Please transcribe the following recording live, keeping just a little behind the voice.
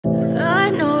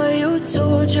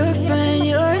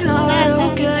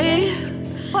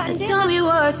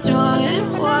what's wrong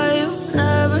and why you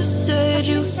never said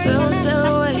you felt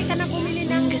that way.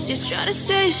 Guess you're trying to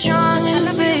stay strong and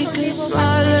fake a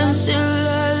smile until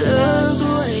I look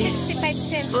away.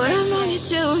 But I've known you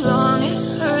too long,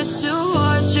 it hurts to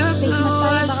watch your blue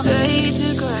eyes fade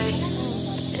to gray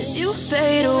as you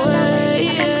fade away.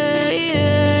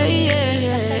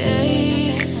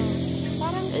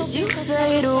 As you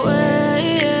fade away.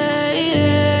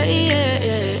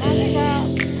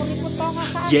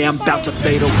 Yeah, I'm about to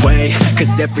fade away,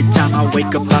 cause every time I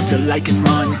wake up I feel like it's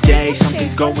Monday.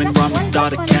 Something's going wrong with all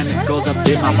the chemicals up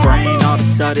in my brain. All of a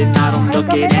sudden I don't look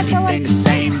at anything the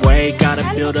same way. Gotta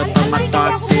build up of my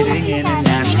thoughts sitting in an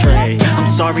ashtray. I'm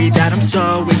sorry that I'm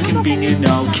so inconvenient,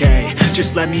 okay.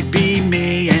 Just let me be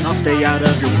me and I'll stay out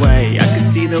of your way. I can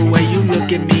see the way you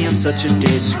look at me, I'm such a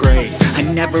disgrace. I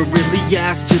never really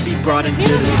asked to be brought into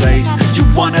this place. You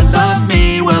wanna love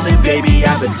me? Well then baby,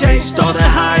 have a taste. All the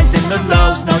highs and the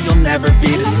lows, no, you'll never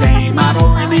be the same. I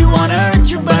don't really wanna hurt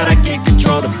you, but I can't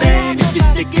control the pain. If you're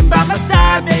sticking by my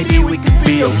side, maybe we could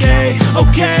be okay.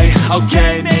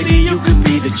 Okay, maybe you could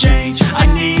be the change I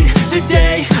need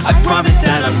today. I promise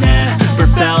that I've never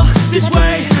felt this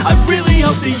way. I really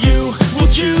hope that you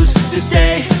will choose to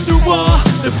stay through all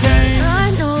the pain.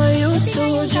 I know you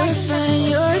told your friend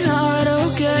you're not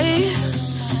okay,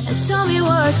 and tell me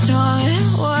what's wrong and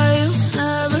why you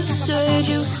never said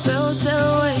you felt that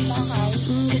way.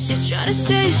 Guess you're trying to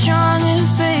stay strong and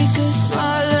fake a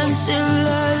smile until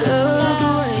I look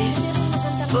away.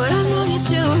 But I've known you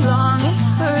too long, it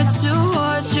hurts to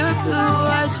watch your blue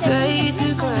eyes fade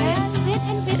to gray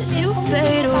as you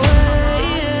fade away.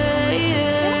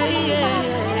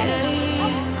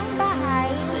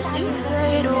 As you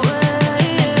fade away.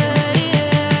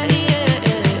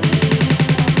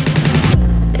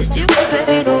 As you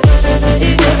fade away.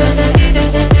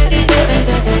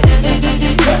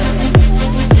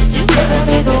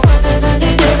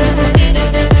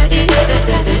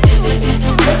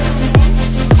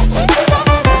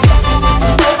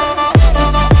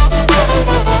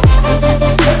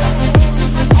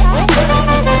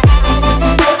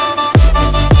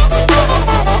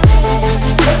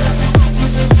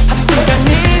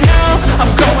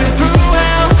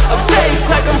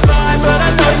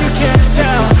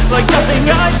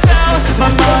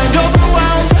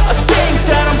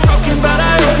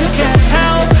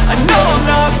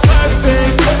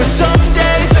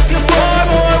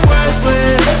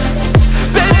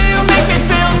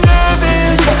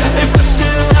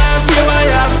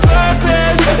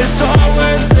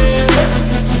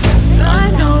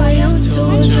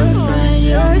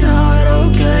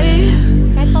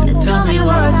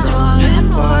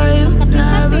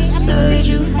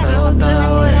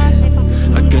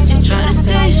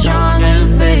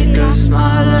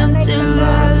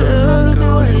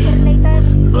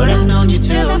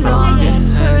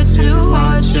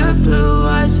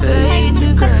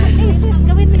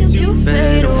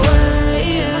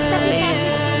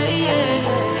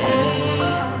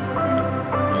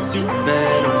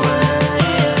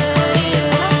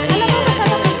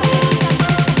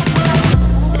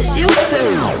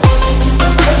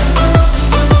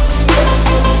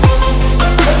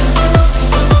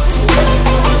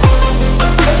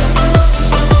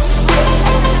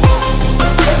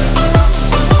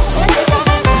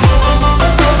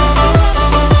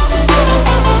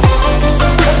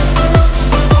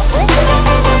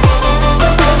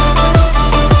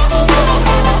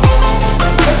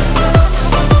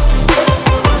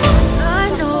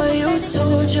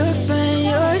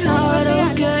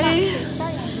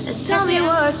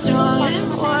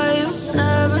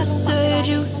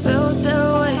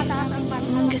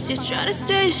 Try to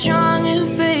stay strong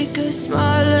and fake a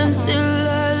smile until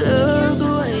I look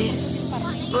away.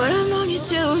 But I've known you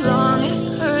too long,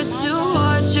 it hurts to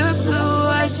watch your blue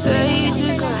eyes fade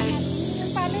to gray.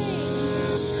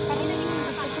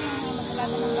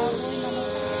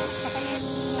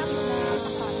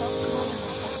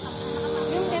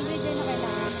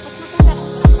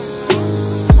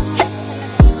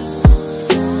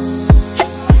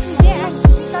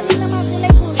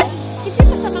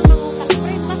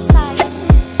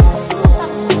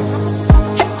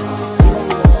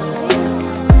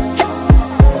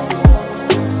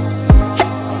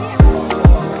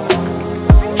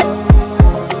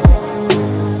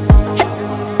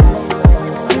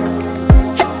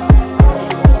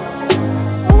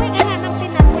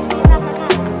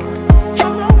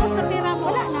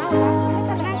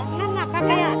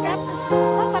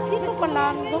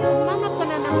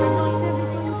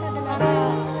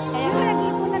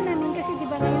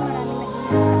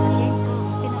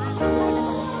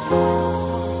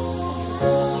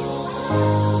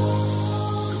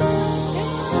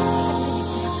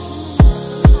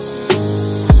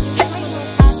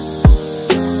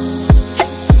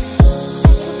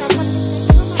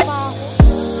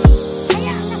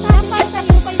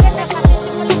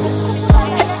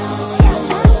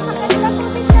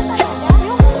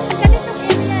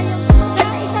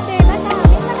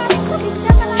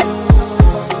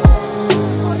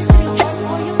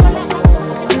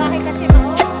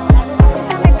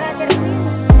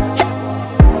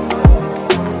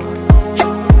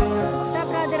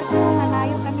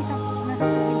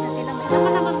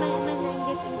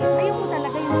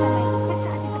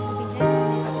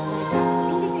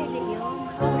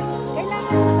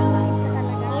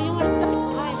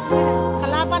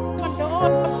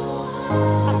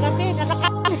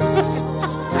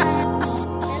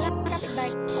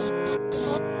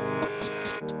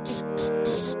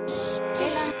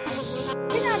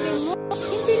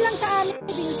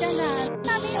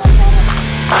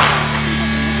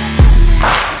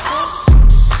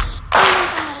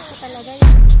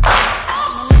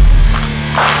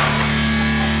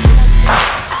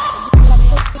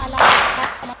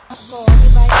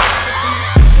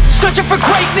 Searching for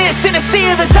greatness in a sea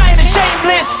of the dying and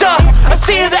shameless, a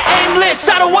sea of the aimless.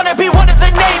 I don't wanna be one of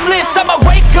the nameless. I'ma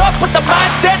wake up with the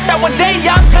mindset that one day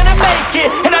I'm gonna make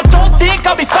it, and I don't think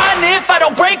I'll be fine if I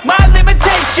don't break my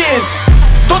limitations.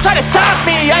 Don't try to stop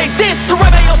me, I exist to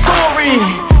write my own story.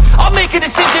 I'll make a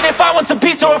decision if I want some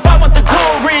peace or if I want the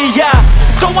glory, yeah.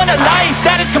 Don't want a life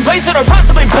that is complacent or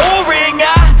possibly boring,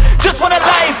 I just want a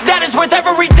life that is worth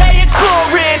every day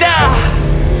exploring,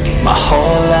 My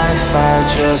whole life I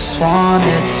just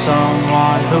wanted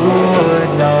someone who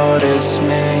would notice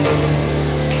me.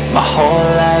 My whole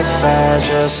life I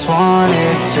just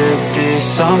wanted to be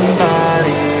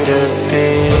somebody to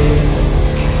be.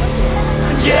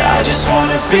 Yeah, I just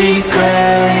wanna be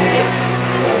great.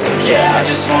 Yeah, I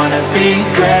just wanna be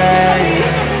great.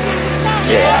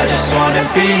 Yeah, I just wanna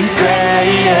be great.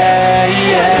 Yeah,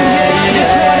 yeah, yeah, I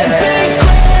just wanna be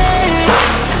great.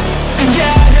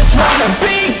 Yeah, I just wanna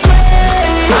be great.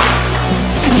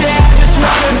 Yeah, I just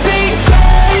wanna be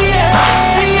great. Yeah,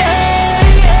 yeah,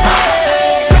 yeah,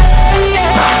 yeah,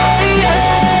 yeah.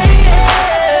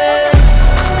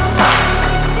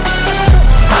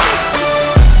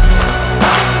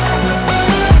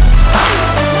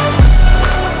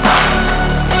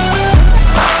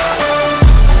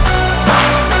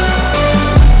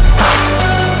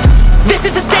 This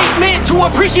is a statement to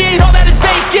appreciate all that is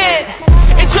vacant.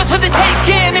 It's just for the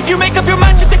taking. If you make up your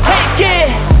mind, you can take it.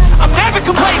 I'm never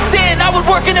complacent. I would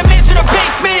work in a mansion or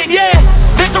basement, yeah.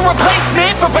 There's no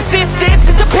replacement for persistence,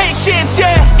 it's a patience,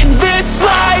 yeah. In this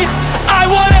life, I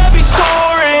wanna be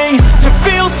soaring, to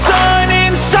feel sun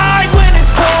inside when it's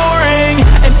pouring,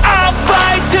 and I'll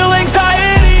fight till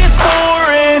anxiety is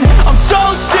foreign. I'm so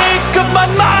sick of my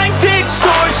mind's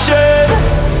extortion.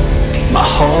 My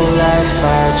whole life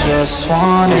I just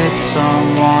wanted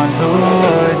someone who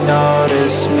would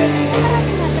notice me.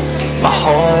 My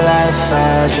whole life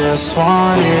I just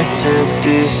wanted to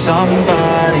be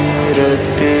somebody to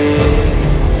be.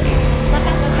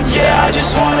 Yeah, I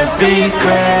just wanna be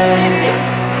great.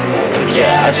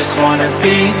 Yeah, I just wanna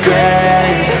be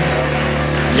great.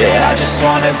 Yeah, I just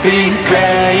wanna be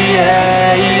great.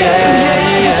 Yeah, yeah,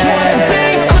 yeah, I just wanna be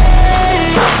great.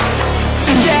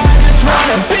 Yeah, I just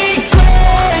wanna be great.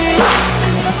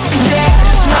 Yeah, I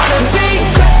just wanna be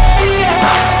great. Yeah,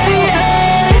 yeah.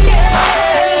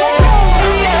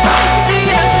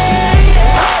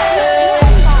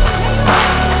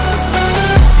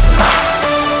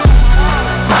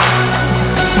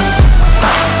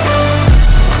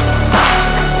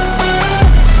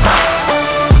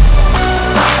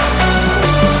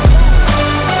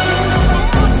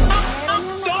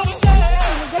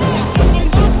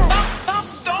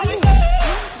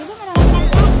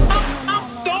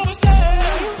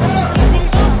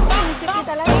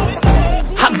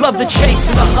 Love the chase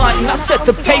and the hunt, and I set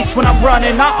the pace when I'm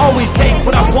running. I always take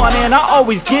what I want and I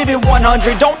always give it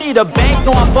 100. Don't need a bank,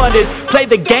 no I'm funded. Play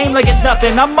the game like it's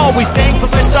nothing. I'm always thankful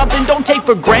for something. Don't take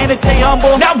for granted, stay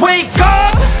humble. Now wake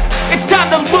up! It's time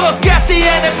to look at the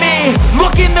enemy.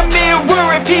 Look in the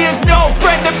mirror if he is no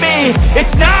friend to me.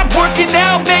 It's not working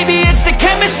out, maybe it's the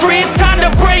chemistry. It's time to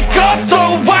break up so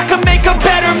I can make a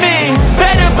better me.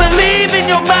 Better believe in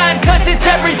your mind, cause it's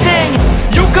everything.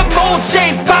 You can mold,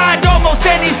 shape, find almost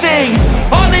anything.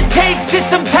 All it takes is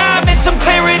some time and some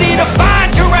clarity to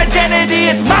find your identity.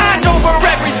 It's mind over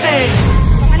everything.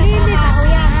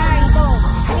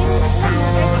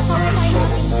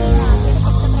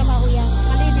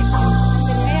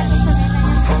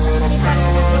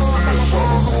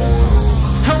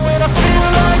 And when I feel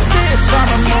like this, I'm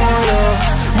immortal.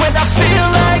 When I feel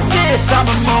like this, I'm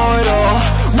immortal.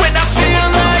 When I feel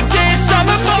like this, I'm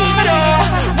immortal.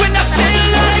 When I feel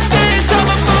like this, I'm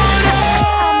immortal.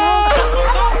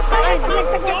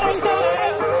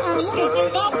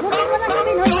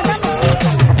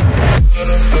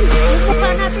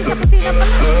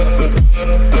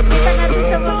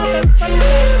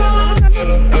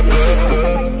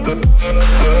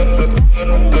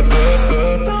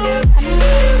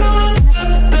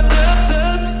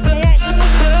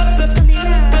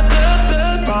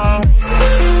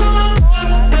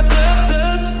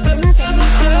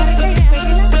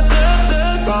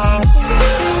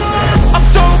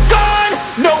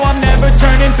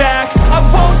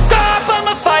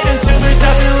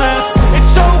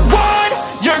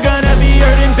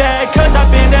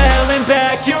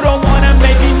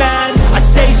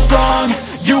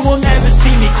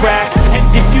 Crack. And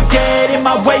if you get in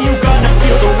my way, you gonna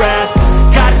feel the wrath.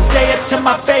 Gotta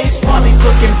my face while he's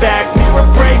looking back. Mirror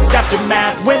breaks,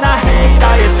 aftermath, when I